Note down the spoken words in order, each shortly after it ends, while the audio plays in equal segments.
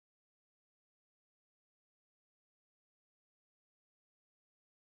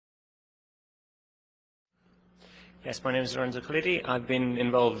Yes, my name is Lorenzo Coliti. I've been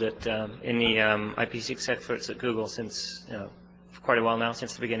involved in the IPv6 efforts at Google since, for quite a while now,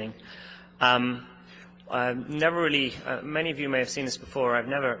 since the beginning. I've never really, many of you may have seen this before, I've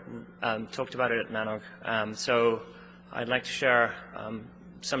never talked about it at NANOG. So I'd like to share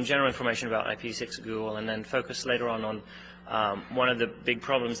some general information about IPv6 at Google and then focus later on one of the big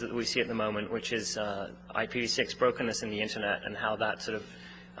problems that we see at the moment, which is IPv6 brokenness in the internet and how that sort of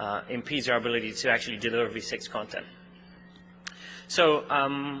impedes our ability to actually deliver v6 content. So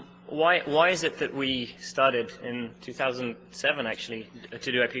why is it that we started in 2007 actually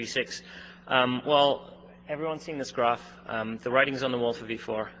to do IPv6? Well, everyone's seen this graph. The writing's on the wall for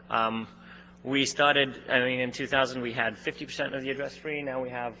v4. We started, in 2000 we had 50% of the address free. Now we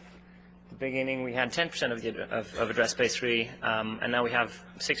have, at the beginning we had 10% of the of address space free, and now we have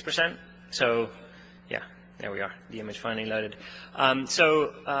 6%. So yeah. There we are, the image finally loaded.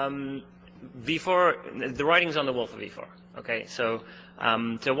 V4, the writing's on the wall for v4. Okay, so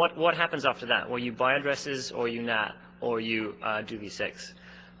what happens after that? Well, you buy addresses, or you NAT, or you do v6.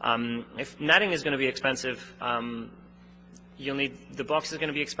 If NATing is going to be expensive, you'll need, the box is going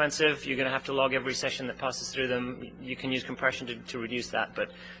to be expensive. You're going to have to log every session that passes through them. You can use compression to reduce that, but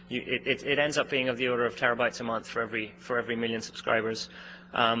it ends up being of the order of terabytes a month for every million subscribers.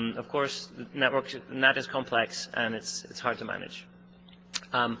 Of course, NAT is complex and it's hard to manage.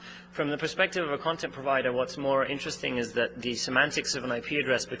 From the perspective of a content provider, what's more interesting is that the semantics of an IP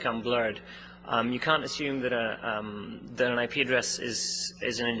address become blurred. You can't assume that an IP address is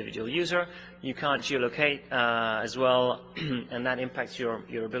an individual user. You can't geolocate as well, and that impacts your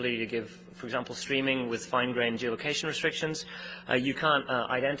ability to give, for example, streaming with fine-grained geolocation restrictions. You can't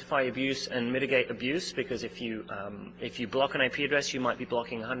identify abuse and mitigate abuse, because if you block an IP address, you might be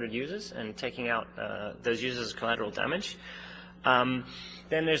blocking 100 users and taking out those users as collateral damage. Then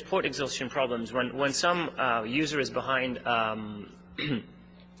there's port exhaustion problems. When some user is behind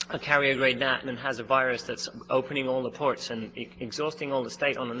a carrier-grade NAT and has a virus that's opening all the ports and exhausting all the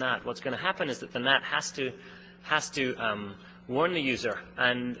state on the NAT, what's going to happen is that the NAT has to warn the user,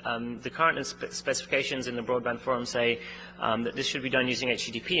 and the current specifications in the broadband forum say that this should be done using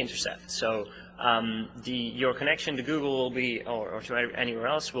HTTP intercept. So your connection to Google will be, or to anywhere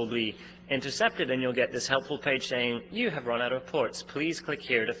else, will be intercepted, and you'll get this helpful page saying, you have run out of ports. Please click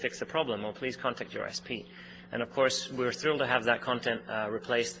here to fix the problem, or please contact your SP. And of course, we're thrilled to have that content our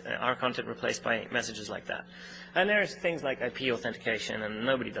content replaced by messages like that. And there's things like IP authentication, and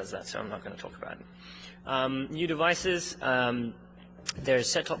nobody does that, so I'm not going to talk about it. New devices, there's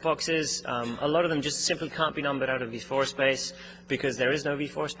set-top boxes. A lot of them just simply can't be numbered out of v4 space because there is no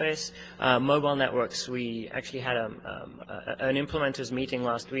v4 space. Mobile networks, we actually had an implementers meeting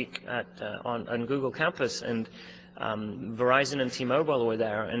last week on Google Campus, and Verizon and T-Mobile were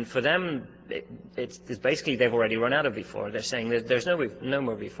there, and for them, it's basically they've already run out of v4. They're saying that there's no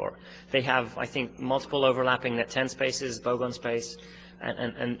more v4. They have, I think, multiple overlapping net10 spaces, bogon space,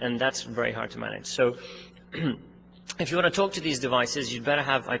 and that's very hard to manage. So if you want to talk to these devices, you'd better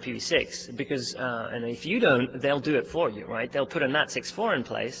have IPv6, because, and if you don't, they'll do it for you, right? They'll put a NAT64 in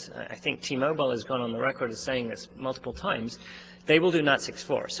place. I think T-Mobile has gone on the record as saying this multiple times. They will do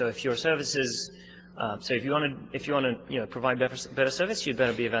NAT64. So if your services so if you want to provide better service, you'd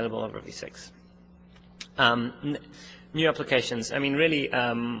better be available over v6. New applications. I mean, really,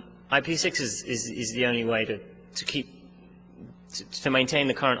 IPv6 is the only way to maintain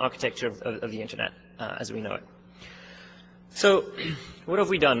the current architecture of the internet as we know it. So what have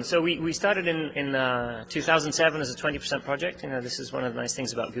we done? So we started in 2007 as a 20% project. This is one of the nice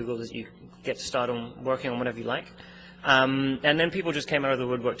things about Google, is you get to start working on whatever you like. And then people just came out of the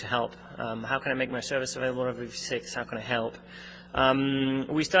woodwork to help. How can I make my service available over v6? How can I help?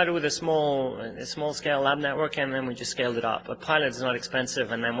 We started with a small-scale lab network, and then we just scaled it up. A pilot is not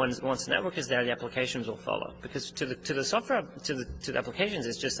expensive, and then once the network is there, the applications will follow. Because to the software, to the applications,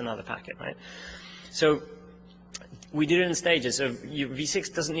 it's just another packet, right? So we did it in stages. So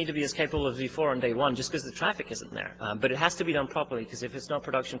v6 doesn't need to be as capable as v4 on day one, just because the traffic isn't there. But it has to be done properly, because if it's not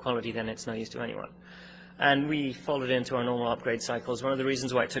production quality, then it's no use to anyone. And we folded into our normal upgrade cycles. One of the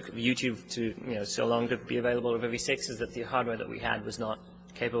reasons why it took YouTube to so long to be available over v6 is that the hardware that we had was not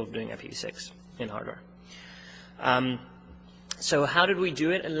capable of doing IPv6 in hardware. So how did we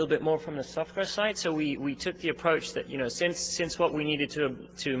do it? A little bit more from the software side. So we took the approach that since what we needed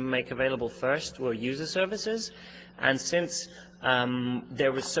to make available first were user services, and since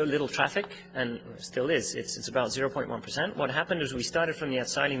there was so little traffic, and still is. It's about 0.1%. What happened is we started from the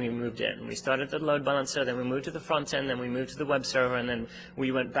outside and we moved in. We started the load balancer, then we moved to the front end, then we moved to the web server, and then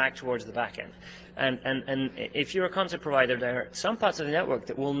we went back towards the back end. And if you're a content provider, there are some parts of the network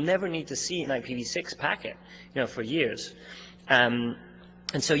that will never need to see an IPv6 packet, for years. And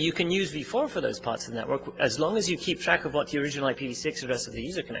so you can use v4 for those parts of the network as long as you keep track of what the original IPv6 address of the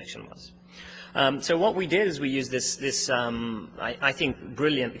user connection was. So what we did is we used this I think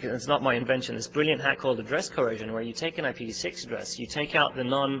brilliant, because it's not my invention, this brilliant hack called address coercion, where you take an IPv6 address, you take out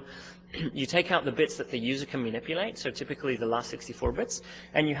the bits that the user can manipulate, so typically the last 64 bits,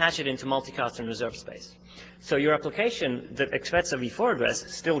 and you hash it into multicast and reserved space. So your application that expects a v4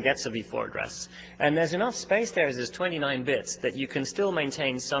 address still gets a v4 address. And there's enough space there, there's 29 bits, that you can still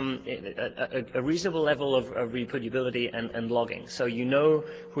maintain a reasonable level of reproducibility and logging. So you know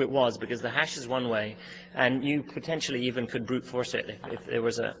who it was, because the hash is one way, and you potentially even could brute force it if there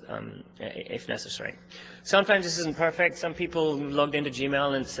was if necessary. Sometimes this isn't perfect. Some people logged into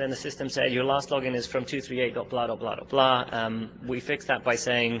Gmail and the system said your last login is from 238.blah.blah.blah. We fixed that by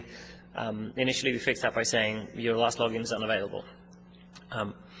saying, initially we fixed that by saying your last login is unavailable.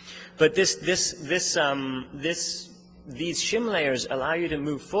 But these shim layers allow you to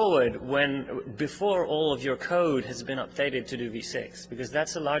move forward before all of your code has been updated to do v6, because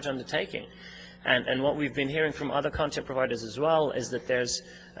that's a large undertaking. And what we've been hearing from other content providers as well is that there's,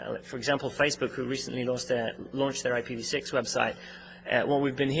 for example, Facebook, who recently launched their IPv6 website. What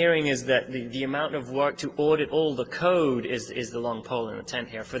we've been hearing is that the amount of work to audit all the code is the long pole in the tent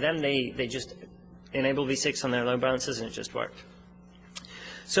here. For them, they just enable v6 on their load balancers, and it just worked.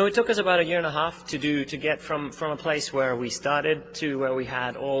 So it took us about a year and a half to get from a place where we started to where we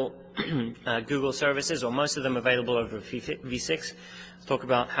had all Google services, or most of them, available over v6. Let's talk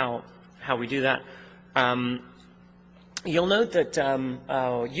about how we do that. You'll note that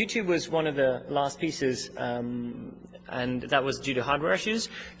YouTube was one of the last pieces, and that was due to hardware issues.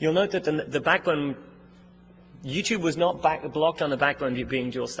 You'll note that the backbone, YouTube was not blocked on the backbone being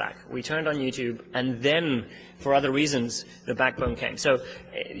dual stack. We turned on YouTube, and then, for other reasons, the backbone came. So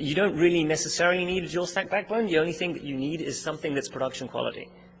you don't really necessarily need a dual stack backbone. The only thing that you need is something that's production quality.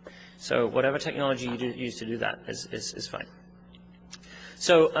 So whatever technology you use to do that is fine.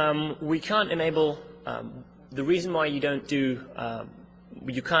 So we can't enable, the reason why you don't do,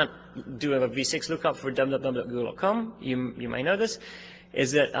 you can't do a v6 lookup for www.google.com, you may know this,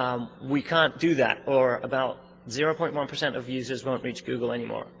 is that we can't do that, or about 0.1% of users won't reach Google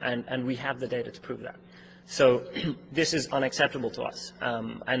anymore, and we have the data to prove that. So this is unacceptable to us,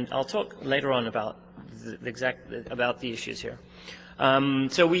 and I'll talk later on about about the issues here.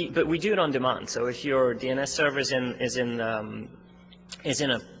 But we do it on demand. So if your DNS server is in the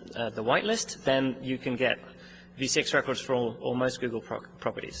whitelist, then you can get v6 records for almost Google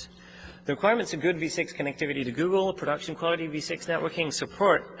properties. The requirements are good v6 connectivity to Google, production quality v6 networking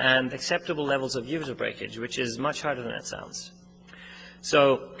support, and acceptable levels of user breakage, which is much harder than it sounds.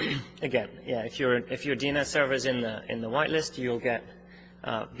 So again, yeah, if your DNS server is in the whitelist, you'll get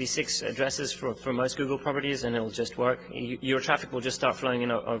v6 addresses for most Google properties, and it'll just work. Your traffic will just start flowing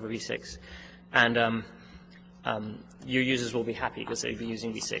in over v6, and your users will be happy because they'll be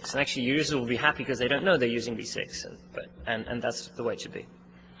using v6. And actually, your users will be happy because they don't know they're using v6, and that's the way it should be.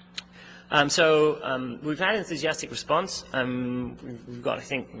 We've had enthusiastic response. We've got, I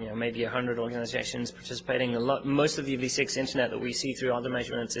think, maybe 100 organizations participating. Most of the v6 internet that we see through other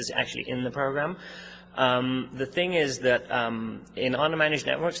measurements is actually in the program. The thing is that in under-managed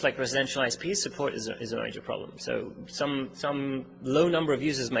networks like residential ISPs, support is a major problem. So some low number of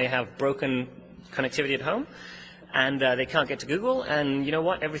users may have broken connectivity at home, and they can't get to Google, and you know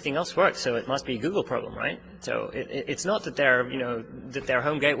what? Everything else works, so it must be a Google problem, right? So it's not that their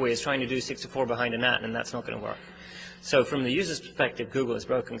home gateway is trying to do 6 to 4 behind a NAT, and that's not going to work. So from the user's perspective, Google is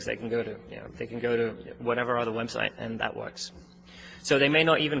broken because they can go to whatever other website, and that works. So they may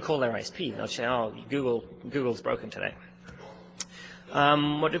not even call their ISP. They'll say, "Oh, Google's broken today."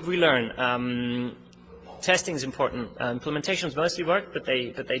 What did we learn? Testing is important. Implementations mostly work, but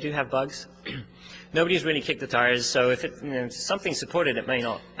they do have bugs. Nobody's really kicked the tires, so if something's supported, it may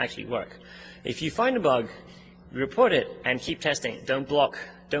not actually work. If you find a bug, report it and keep testing. Don't block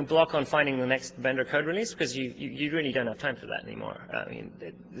on finding the next vendor code release, because you really don't have time for that anymore. I mean,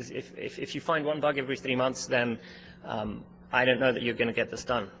 if you find one bug every 3 months, then I don't know that you're going to get this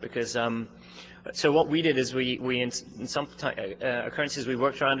done, because so what we did is we in some occurrences we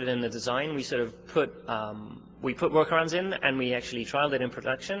worked around it in the design. We sort of put workarounds in, and we actually trialed it in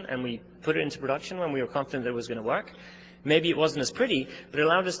production, and we put it into production when we were confident that it was going to work. Maybe it wasn't as pretty, but it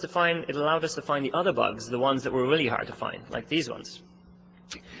allowed us to find the other bugs, the ones that were really hard to find, like these ones.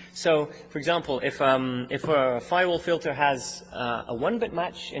 So, for example, if a firewall filter has a 1-bit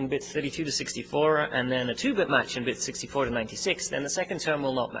match in bits 32 to 64 and then a 2-bit match in bits 64 to 96, then the second term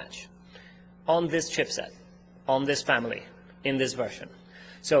will not match on this chipset, on this family, in this version.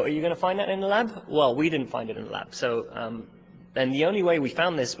 So are you going to find that in the lab? Well, we didn't find it in the lab. So, and the only way we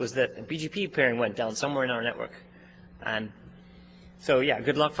found this was that BGP peering went down somewhere in our network. And so, yeah,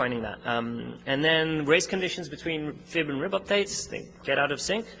 good luck finding that. And then race conditions between fib and rib updates, they get out of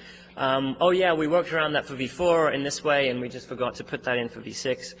sync. Oh, yeah, we worked around that for v4 in this way, and we just forgot to put that in for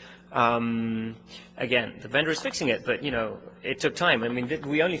v6. Again, the vendor is fixing it, but, you know, it took time. I mean,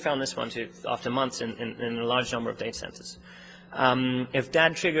 we only found this one after months in a large number of data centers. If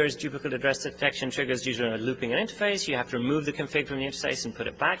DAD triggers, duplicate address detection triggers due to looping an interface, you have to remove the config from the interface and put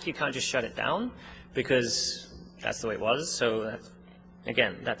it back. You can't just shut it down, because that's the way it was. So,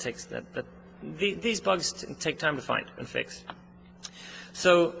 again, that takes these bugs take time to find and fix.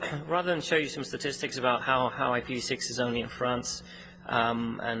 So rather than show you some statistics about how IPv6 is only in France,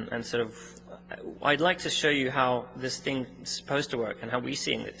 and sort of, I'd like to show you how this thing is supposed to work and how we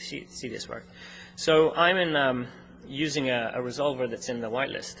see this work. So I'm using a resolver that's in the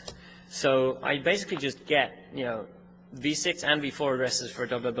whitelist. So I basically just get, you know, v6 and v4 addresses for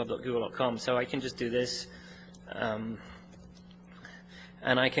www.google.com. So I can just do this.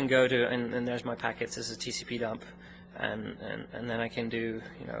 And I can go to, and there's my packets, this is TCP dump, and then I can do,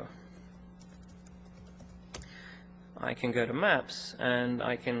 you know, I can go to maps, and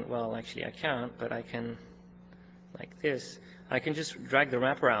I can, well, actually I can't, but I can, like this, I can just drag the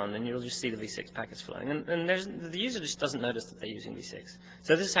map around, and you'll just see the v6 packets flowing. And the user just doesn't notice that they're using v6.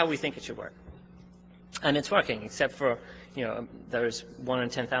 So this is how we think it should work. And it's working, except for, you know, there's 1 in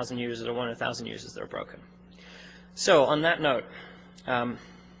 10,000 users or 1 in 1,000 users that are broken. So on that note,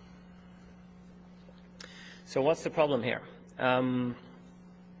 so what's the problem here?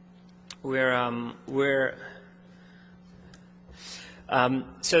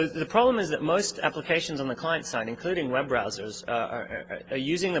 So the problem is that most applications on the client side, including web browsers, are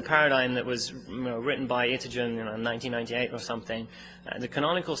using the paradigm that was, you know, written by Itigen in 1998 or something. The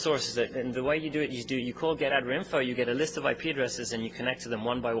canonical source is that, and the way you do it, you call getAddressInfo, you get a list of IP addresses, and you connect to them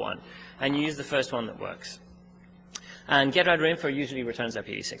one by one, and you use the first one that works. And getAddressInfo usually returns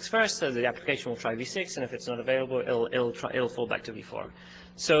IPv6 first, so the application will try v6, and if it's not available, it'll fall back to v4.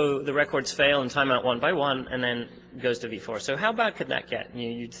 So the records fail and time out one by one, and then goes to v4. So how bad could that get?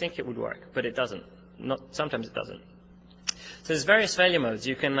 You'd think it would work, but it doesn't. Sometimes it doesn't. So there's various failure modes.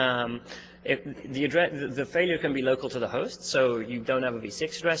 You can the failure can be local to the host, so you don't have a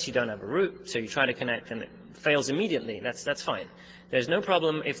v6 address, you don't have a root, so you try to connect and it fails immediately. That's fine. There's no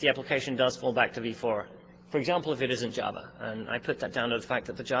problem if the application does fall back to v4. For example, if it isn't Java, and I put that down to the fact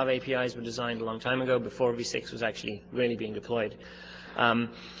that the Java APIs were designed a long time ago, before v6 was actually really being deployed.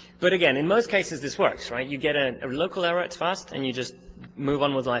 But again, in most cases this works, right? You get a local error, it's fast, and you just move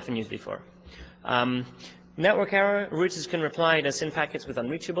on with life and use v4. Network error, routers can reply to SYN packets with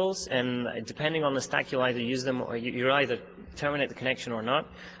unreachables, and depending on the stack, you'll either use them or you'll either terminate the connection or not.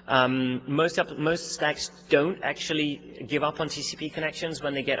 Most stacks don't actually give up on TCP connections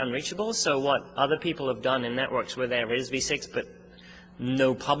when they get unreachables, so what other people have done in networks where there is v6 but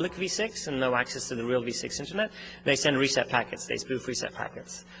no public v6 and no access to the real v6 internet, they send reset packets, they spoof reset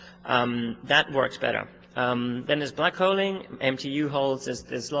packets. That works better. Then there's black holing, MTU holes,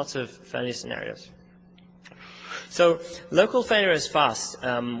 there's lots of failure scenarios. So local failure is fast.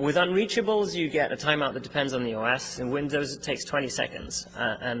 With unreachables, you get a timeout that depends on the OS. In Windows, it takes 20 seconds.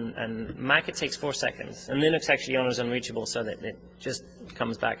 And Mac, it takes 4 seconds. And Linux actually honors unreachable so that it just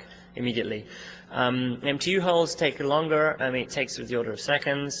comes back immediately. MTU holes take longer. I mean, it takes the order of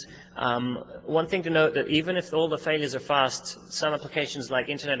seconds. One thing to note that even if all the failures are fast, some applications like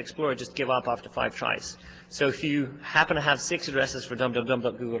Internet Explorer just give up after 5 tries. So if you happen to have 6 addresses for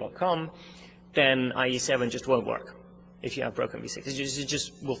www.google.com, then IE7 just won't work if you have broken v6. It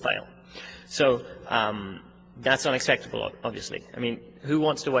just will fail. So that's unacceptable, obviously. I mean, who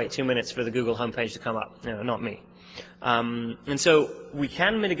wants to wait 2 minutes for the Google homepage to come up? No, not me. And so we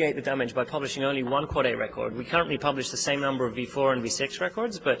can mitigate the damage by publishing only one Quad 8 record. We currently publish the same number of v4 and v6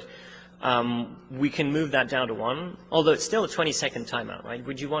 records, but we can move that down to 1, although it's still a 20-second timeout, right?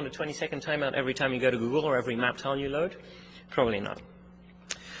 Would you want a 20-second timeout every time you go to Google or every map tile you load? Probably not.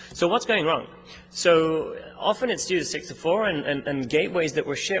 So what's going wrong? So often it's due to 604 and gateways that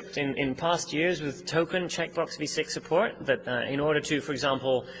were shipped in past years with token checkbox v6 support that in order to, for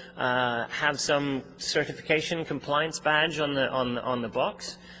example, have some certification compliance badge on the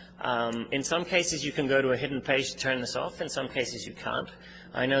box, In some cases, you can go to a hidden page to turn this off. In some cases, you can't.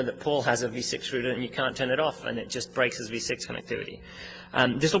 I know that Paul has a v6 router, and you can't turn it off, and it just breaks his v6 connectivity.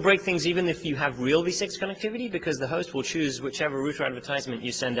 This will break things even if you have real v6 connectivity, because the host will choose whichever router advertisement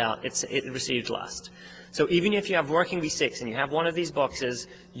you send out, it received last. So even if you have working v6 and you have one of these boxes,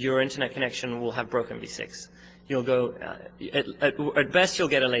 your internet connection will have broken v6. You'll go, at best, you'll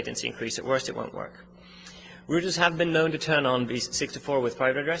get a latency increase. At worst, it won't work. Routers have been known to turn on v6-4 with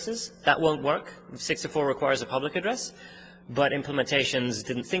private addresses. That won't work. 6-4 requires a public address, but implementations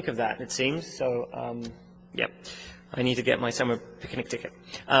didn't think of that, it seems. So, yep, I need to get my summer picnic ticket.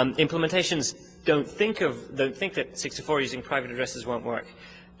 Implementations don't think that 6-4 using private addresses won't work,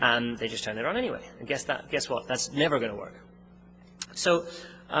 and they just turn it on anyway. And guess what? That's never going to work. So,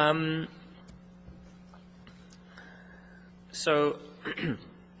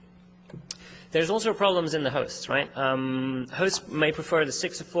 there's also problems in the hosts, right? Hosts may prefer the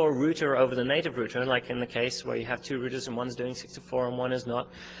 6-4 router over the native router, like in the case where you have two routers and one's doing 6-4 and one is not.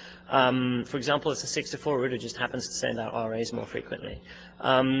 For example, if the 6-4 router just happens to send out RAs more frequently.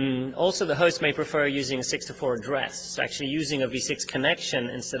 Also, the host may prefer using a 6-4 address, so actually using a v6 connection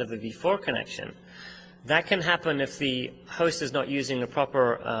instead of a v4 connection. That can happen if the host is not using a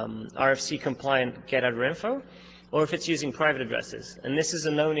proper RFC-compliant get-out-of-info, or if it's using private addresses. And this is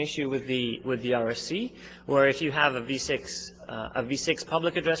a known issue with the RFC, where if you have a v6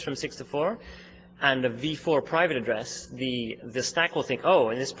 public address from 6-4 and a v4 private address, the stack will think, oh,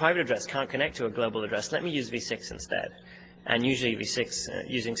 and this private address can't connect to a global address, let me use v6 instead. And usually v6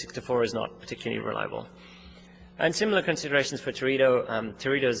 using 6-4 is not particularly reliable. And similar considerations for Teredo.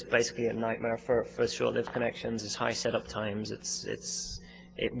 Teredo is basically a nightmare for short-lived connections. It's high setup times. It's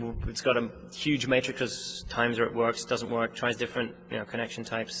got a huge matrix of times where it works, doesn't work, tries different connection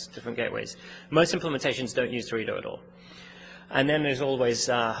types, different gateways. Most implementations don't use Teredo at all. And then there's always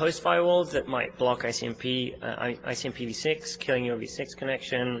host firewalls that might block ICMP v6, killing your v6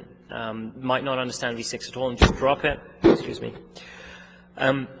 connection, might not understand v6 at all and just drop it. Excuse me.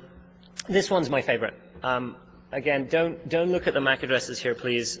 This one's my favorite. Again, don't look at the MAC addresses here,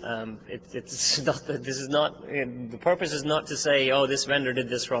 please. It's not the purpose is not to say, oh, this vendor did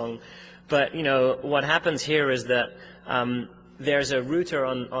this wrong, but what happens here is that there's a router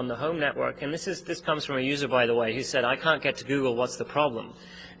on the home network, and this comes from a user, by the way, who said, I can't get to Google. What's the problem?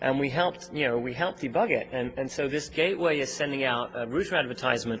 And we helped debug it, and so this gateway is sending out a router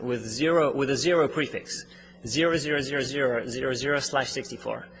advertisement with a zero prefix,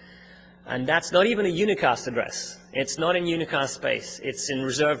 00000/64. And that's not even a unicast address. It's not in unicast space. It's in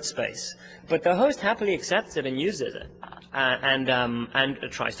reserved space. But the host happily accepts it and uses it, and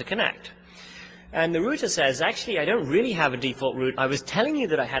tries to connect. And the router says, actually, I don't really have a default route. I was telling you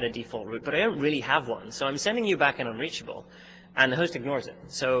that I had a default route, but I don't really have one. So I'm sending you back an unreachable. And the host ignores it.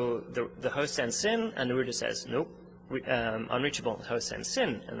 So the host sends SYN, and the router says, nope, unreachable. The host sends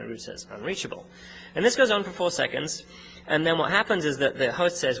SYN, and the router says, unreachable. And this goes on for 4 seconds. And then what happens is that the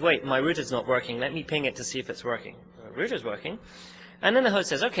host says, wait, my router's not working. Let me ping it to see if it's working. The router's working. And then the host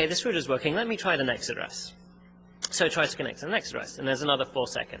says, okay, this router's working. Let me try the next address. So it tries to connect to the next address. And there's another 4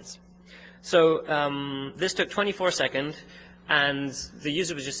 seconds. So this took 24 seconds. And the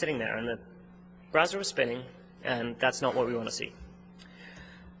user was just sitting there. And the browser was spinning. And that's not what we want to see.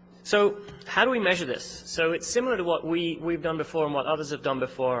 So how do we measure this? So it's similar to what we've done before and what others have done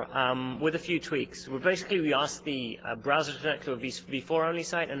before, with a few tweaks. We ask the browser to connect to a v4-only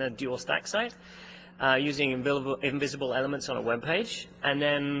site and a dual-stack site using invisible elements on a web page, and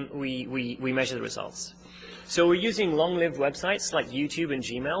then we measure the results. So we're using long-lived websites like YouTube and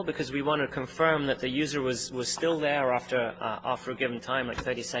Gmail because we want to confirm that the user was still there after a given time, like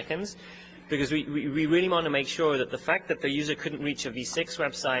 30 seconds. Because we really want to make sure that the fact that the user couldn't reach a v6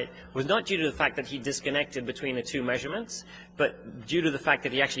 website was not due to the fact that he disconnected between the two measurements, but due to the fact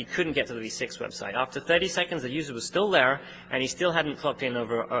that he actually couldn't get to the v6 website. After 30 seconds, the user was still there, and he still hadn't clocked in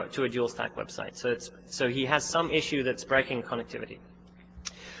over to a dual-stack website. So he has some issue that's breaking connectivity.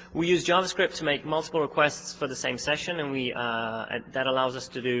 We use JavaScript to make multiple requests for the same session, and that allows us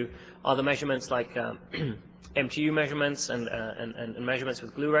to do other measurements like MTU measurements and measurements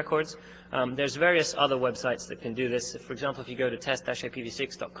with glue records. There's various other websites that can do this. For example, if you go to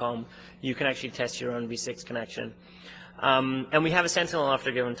test-ipv6.com, you can actually test your own v6 connection. And we have a sentinel after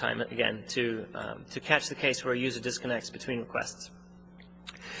a given time, again, to catch the case where a user disconnects between requests.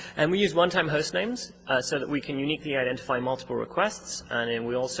 And we use one-time host names so that we can uniquely identify multiple requests, and then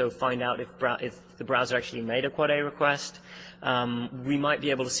we also find out if the browser actually made a Quad A request. We might be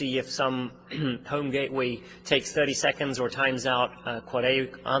able to see if some home gateway takes 30 seconds or times out Quad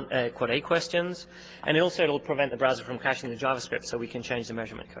A questions, and it'll prevent the browser from caching the JavaScript, so we can change the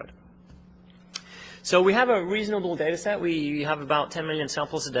measurement code. So we have a reasonable data set. We have about 10 million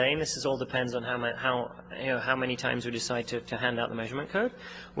samples a day, and this all depends on how many times we decide to hand out the measurement code.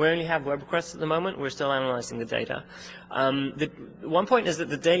 We only have web requests at the moment. We're still analyzing the data. One point is that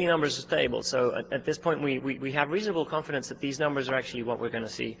the daily numbers are stable. So at this point, we have reasonable confidence that these numbers are actually what we're going to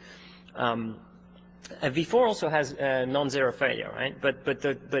see. V4 also has non-zero failure, right?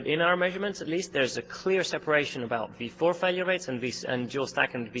 But in our measurements, at least, there's a clear separation about V4 failure rates and dual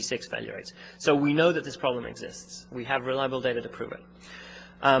stack and V6 failure rates. So we know that this problem exists. We have reliable data to prove it.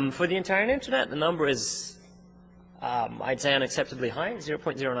 For the entire internet, the number is, I'd say, unacceptably high,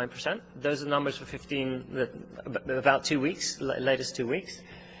 0.09%. Those are the numbers for about 2 weeks, latest 2 weeks.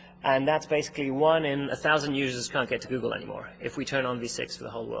 And that's basically 1 in 1,000 users can't get to Google anymore if we turn on V6 for the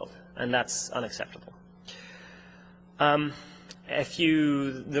whole world. And that's unacceptable. The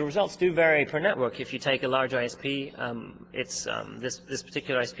results do vary per network. If you take a large ISP, this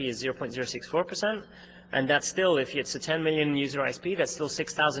particular ISP is 0.064%, and that's still, if it's a 10 million user ISP, that's still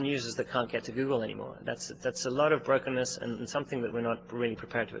 6,000 users that can't get to Google anymore. That's a lot of brokenness and something that we're not really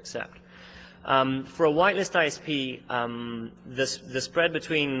prepared to accept. For a whitelist ISP, the spread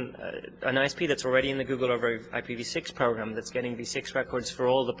between an ISP that's already in the Google over IPv6 program that's getting V6 records for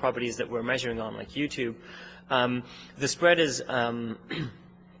all the properties that we're measuring on, like YouTube, the spread is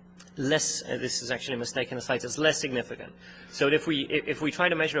less. This is actually a mistake in the site. It's less significant. So if we try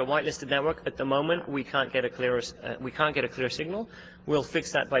to measure a whitelisted network at the moment, we can't get a clear signal. We'll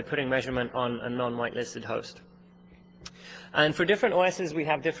fix that by putting measurement on a non-whitelisted host. And for different OSs, we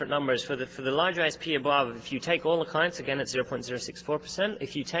have different numbers. For the large ISP above, if you take all the clients, again, it's 0.064%.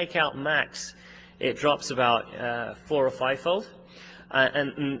 If you take out Max, it drops about 4 or 5-fold.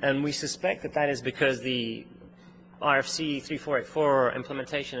 And we suspect that is because the RFC 3484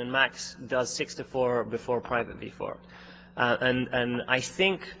 implementation in Max does 6 to 4 before private v4. And I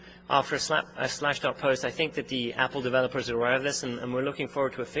think after a Slashdot post, I think that the Apple developers are aware of this, and we're looking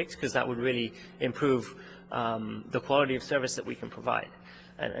forward to a fix because that would really improve the quality of service that we can provide.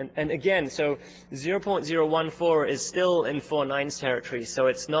 And again, so 0.014 is still in 4.9's territory, so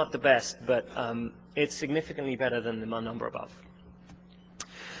it's not the best, but it's significantly better than the number above.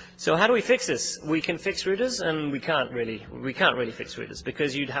 So how do we fix this? We can fix routers, and we can't really fix routers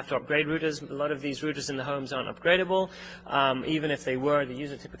because you'd have to upgrade routers. A lot of these routers in the homes aren't upgradable. Even if they were, the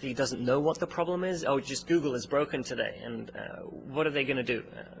user typically doesn't know what the problem is. Oh, just Google is broken today, and what are they going to do?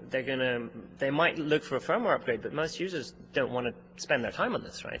 They might look for a firmware upgrade, but most users don't want to spend their time on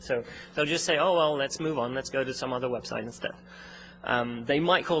this, right? So they'll just say, oh well, let's move on. Let's go to some other website instead. They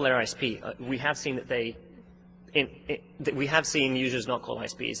might call their ISP. We have seen that we have seen users not call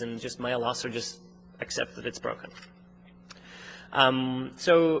ISPs and just mail us or just accept that it's broken.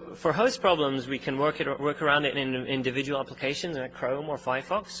 So for host problems, we can work around it in individual applications like Chrome or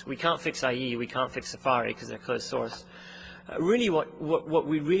Firefox. We can't fix IE, we can't fix Safari because they're closed source. Really, what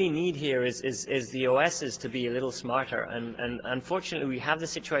we really need here is the OSs to be a little smarter. And unfortunately, we have the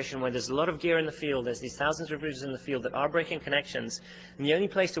situation where there's a lot of gear in the field. There's these thousands of routers in the field that are breaking connections, and the only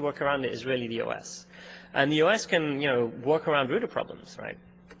place to work around it is really the OS. And the OS can, work around router problems, right?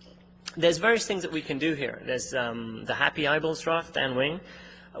 There's various things that we can do here. There's the Happy Eyeballs draft and Wing,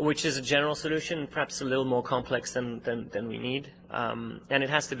 which is a general solution, perhaps a little more complex than we need, and it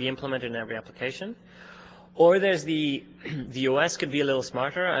has to be implemented in every application. Or there's the OS could be a little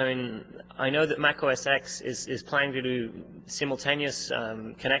smarter. I mean, I know that Mac OS X is planning to do simultaneous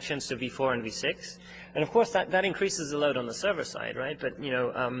connections to V4 and V6, and of course that increases the load on the server side, right? But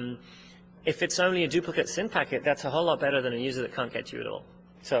if it's only a duplicate SYN packet, that's a whole lot better than a user that can't get to you at all.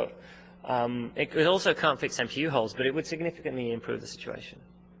 So it also can't fix MPU holes, but it would significantly improve the situation.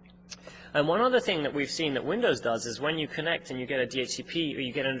 And one other thing that we've seen that Windows does is when you connect and you get a DHCP or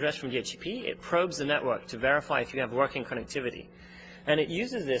you get an address from DHCP, it probes the network to verify if you have working connectivity. And it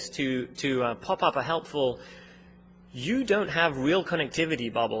uses this to pop up a helpful, you don't have real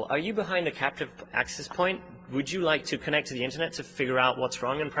connectivity bubble. Are you behind a captive access point? Would you like to connect to the internet to figure out what's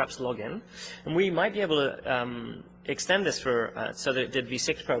wrong and perhaps log in? And we might be able to extend this so that it did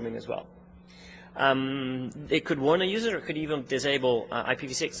V6 probing as well. It could warn a user, or it could even disable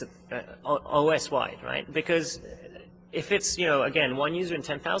IPv6 OS-wide, right? Because if it's, again, one user in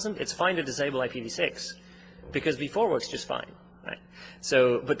 10,000, it's fine to disable IPv6 because V4 works just fine, right?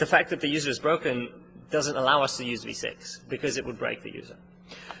 So, but the fact that the user is broken doesn't allow us to use V6 because it would break the user.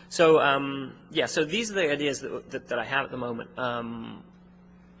 Yeah, so these are the ideas that I have at the moment.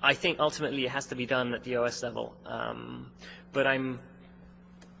 I think ultimately it has to be done at the OS level, but I'd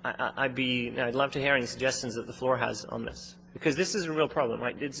love to hear any suggestions that the floor has on this, because this is a real problem,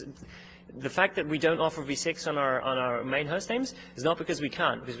 right? The fact that we don't offer v6 on our main host names is not because we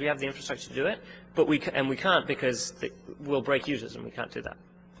can't, because we have the infrastructure to do it, but we can't because we'll break users, and we can't do that.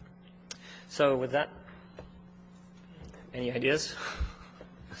 So with that, any ideas?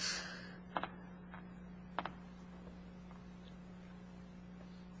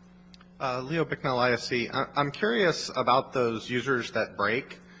 Leo Bicknell, ISC. I'm curious about those users that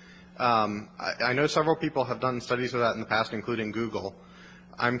break. I know several people have done studies of that in the past, including Google.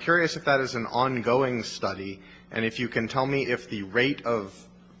 I'm curious if that is an ongoing study, and if you can tell me if the rate of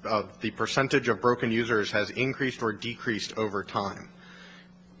the percentage of broken users has increased or decreased over time.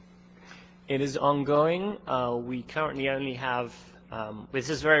 It is ongoing. We currently only have, this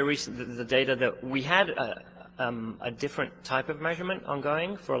is very recent, the data that we had a different type of measurement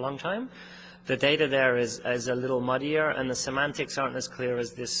ongoing for a long time. The data there is a little muddier, and the semantics aren't as clear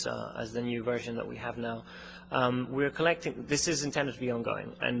as this, as the new version that we have now. We're collecting, this is intended to be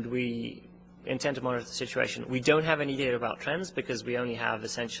ongoing, and we intend to monitor the situation. We don't have any data about trends because we only have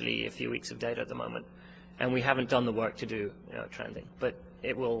essentially a few weeks of data at the moment, and we haven't done the work to do trending, but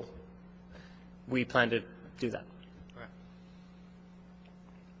it will, we plan to do that.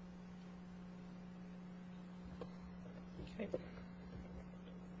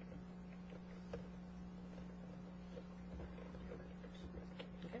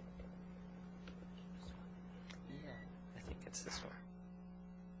 I think it's this one.